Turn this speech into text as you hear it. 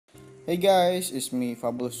Hey guys, it's me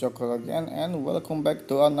Fabulous Joker again and welcome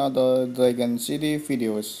back to another Dragon City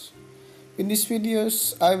videos. In these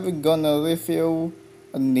videos, I'm gonna review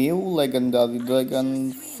a new legendary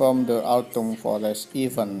dragon from the Autumn Forest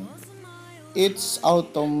event. It's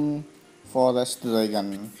Autumn Forest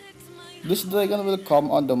Dragon. This dragon will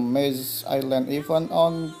come on the Maze Island event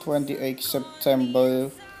on 28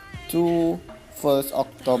 September to 1st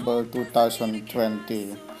October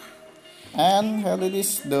 2020. And here it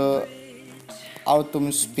is, the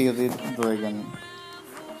Autumn Spirit Dragon.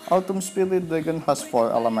 Autumn Spirit Dragon has 4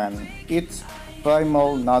 elements. It's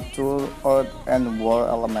Primal, Nature, Earth, and War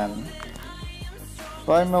element.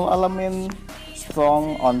 Primal element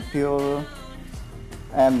strong on pure,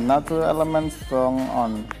 and Nature element strong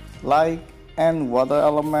on light, and Water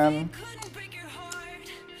element.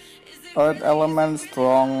 Earth element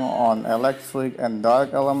strong on electric and dark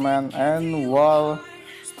element, and War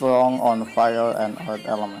strong on fire and earth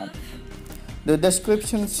element. The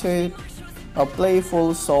description said, a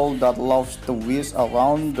playful soul that loves to whiz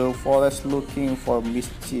around the forest looking for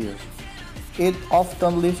mischief. It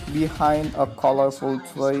often leaves behind a colorful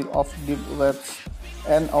trail of deep reds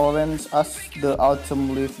and orange as the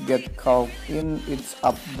autumn leaf get caught in its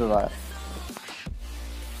updraft.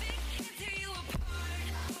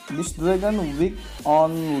 This dragon weak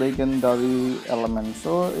on legendary element,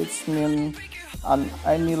 so it's mean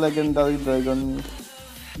any legendary dragon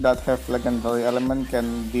that have legendary element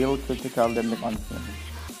can deal critical damage on him.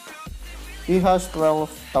 He has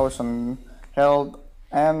 12,000 health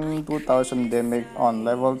and 2,000 damage on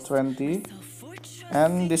level 20,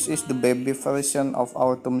 and this is the baby version of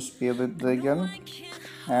Autumn Spirit Dragon,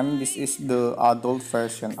 and this is the adult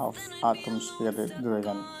version of Autumn Spirit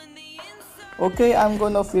Dragon. Okay, I'm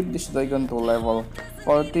gonna feed this dragon to level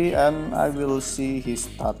 40 and I will see his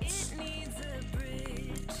stats.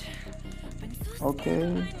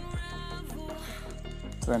 Okay,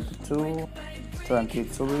 22,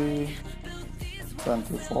 23,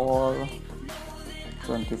 24,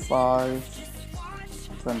 25,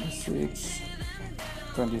 26,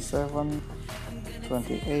 27,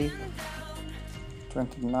 28,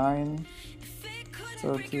 29,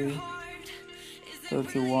 30,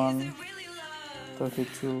 31,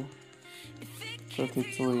 32,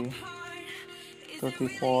 33,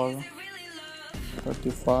 34,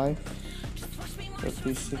 35,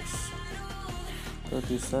 36,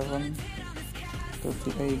 37,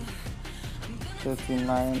 38,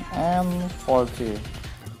 39, and 40.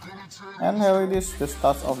 And here it is, the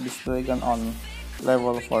stats of this dragon on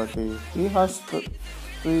level 40. He has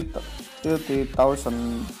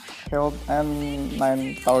 30,000 health and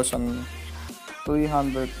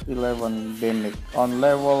 9,311 damage on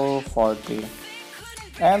level 40.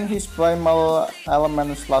 And his primal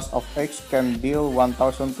element slash of X can deal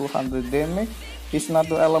 1,200 damage. His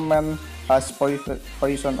natural element has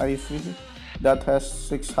poison ivy that has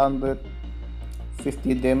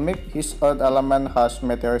 650 damage. His earth element has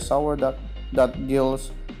meteor shower that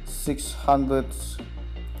deals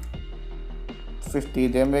 650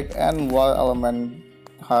 damage, and war element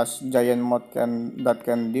has giant moth that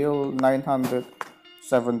can deal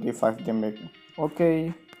 975 damage.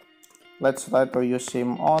 Okay, let's try to use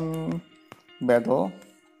him on battle.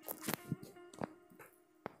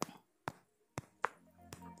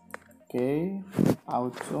 Okay,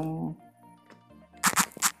 Autumn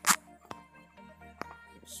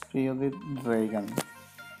Spirit Dragon.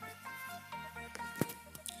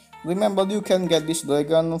 Remember, you can get this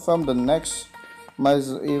dragon from the next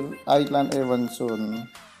Maze Island event soon.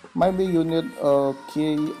 Maybe you need a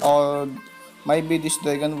key, or maybe this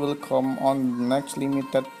dragon will come on next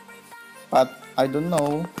limited, but I don't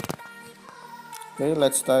know. Okay,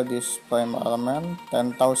 let's try this primal element,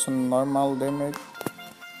 10,000 normal damage.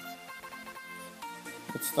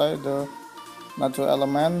 Let's try the natural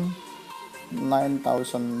element,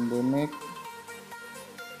 9,000 damage.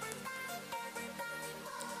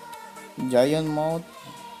 Giant mode,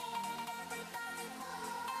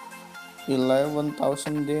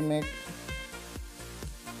 11,000 damage,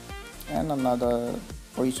 and another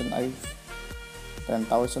poison ivy,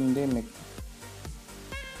 10,000 damage.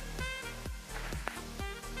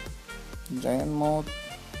 Giant mode,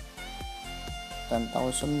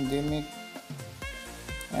 10,000 damage,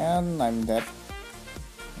 and I'm dead.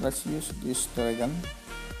 Let's use this dragon.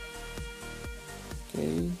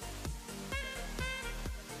 Okay.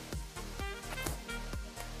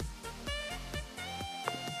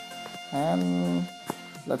 And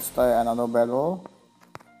let's try another battle.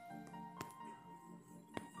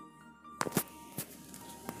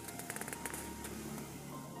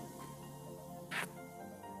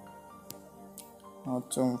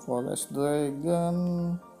 Autumn Forest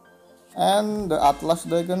Dragon. And the Atlas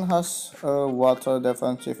Dragon has a water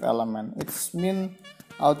defensive element. It's mean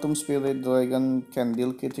Autumn Spirit Dragon can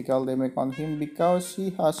deal critical damage on him because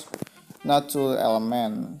he has natural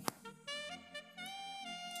element.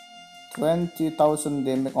 20,000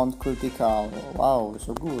 damage on critical. Wow,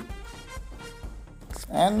 so good.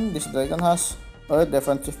 And this dragon has a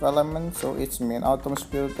defensive element, so its mean Autumn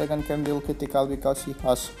Spirit Dragon can deal critical because he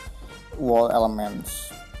has wall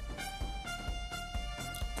elements.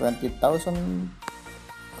 20,000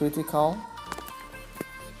 critical,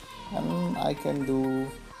 and I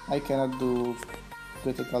cannot do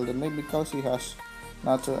critical damage because he has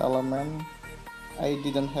natural element. I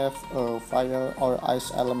didn't have a fire or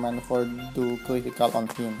ice element for do critical on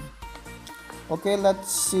him. Okay, let's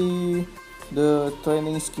see the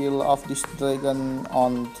training skill of this dragon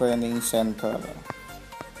on training center.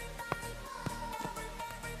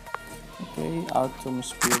 Okay, Autumn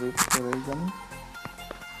Spirit Dragon.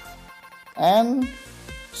 And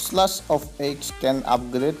Slash of Eggs can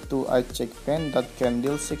upgrade to a check pen that can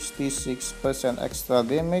deal 66% extra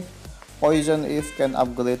damage. Poison Eve can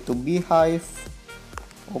upgrade to Beehive.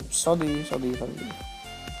 Oops, sorry.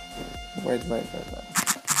 Wait.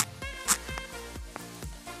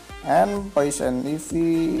 And Poison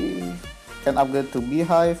Eve can upgrade to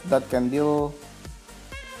Beehive that can deal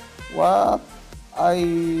what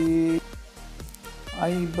I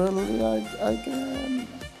believe I can.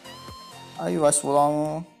 I was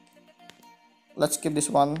wrong. Let's skip this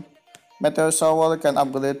one. Meteor Shower can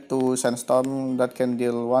upgrade to Sandstorm that can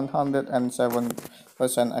deal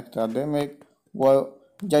 107% extra damage.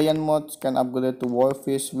 Giant Moth can upgrade to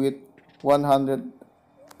Warfish with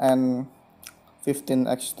 115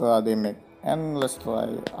 extra damage. And let's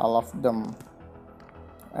try all of them.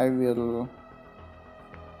 I will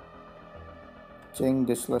change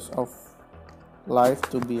the slash of life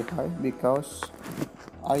to be high because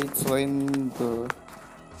I train the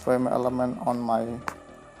flame element on my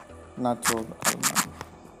natural element.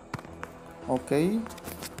 Okay,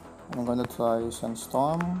 I'm gonna try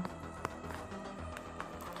Sandstorm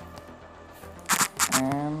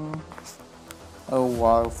and a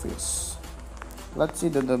Warfish. Let's see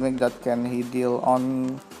the damage that can he deal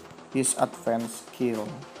on his advanced skill.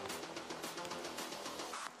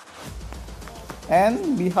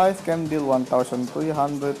 And Beehive can deal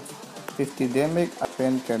 1350 damage,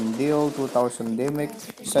 Advent can deal 2000 damage,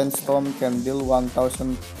 Sandstorm can deal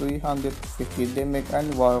 1350 damage,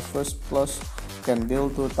 and Warfish Plus can deal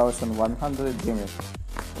 2100 damage.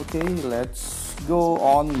 Okay, let's go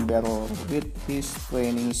on battle with his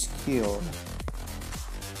training skill.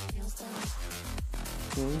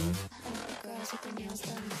 Okay.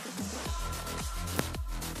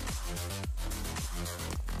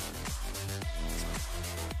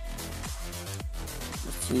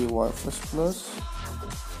 See Warfish Plus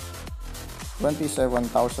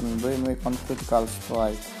 27,000 damage on critical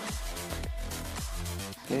strike.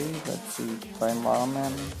 Okay, let's see Prime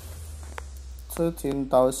Armament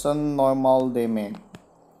 13,000 normal damage.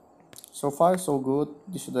 So far so good.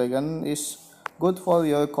 This dragon is good for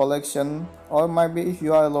your collection, or maybe if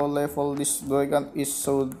you are low level, this dragon is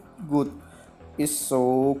so good, is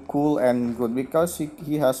so cool and good because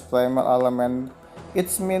he has primal element.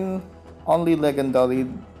 It's mean only legendary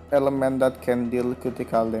element that can deal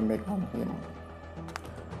critical damage on him.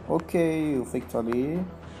 Okay, victory.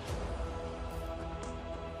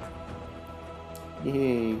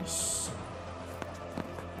 Yes.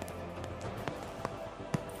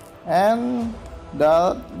 And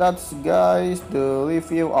that's guys the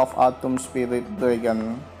review of Autumn Spirit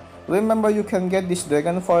Dragon. Remember, you can get this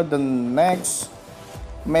dragon for the next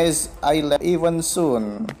Maze Island even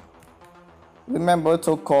soon. Remember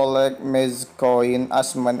to collect Maze coin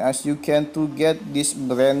as many as you can to get this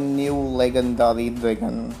brand new legendary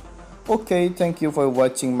dragon. Okay, thank you for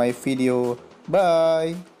watching my video.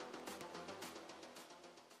 Bye.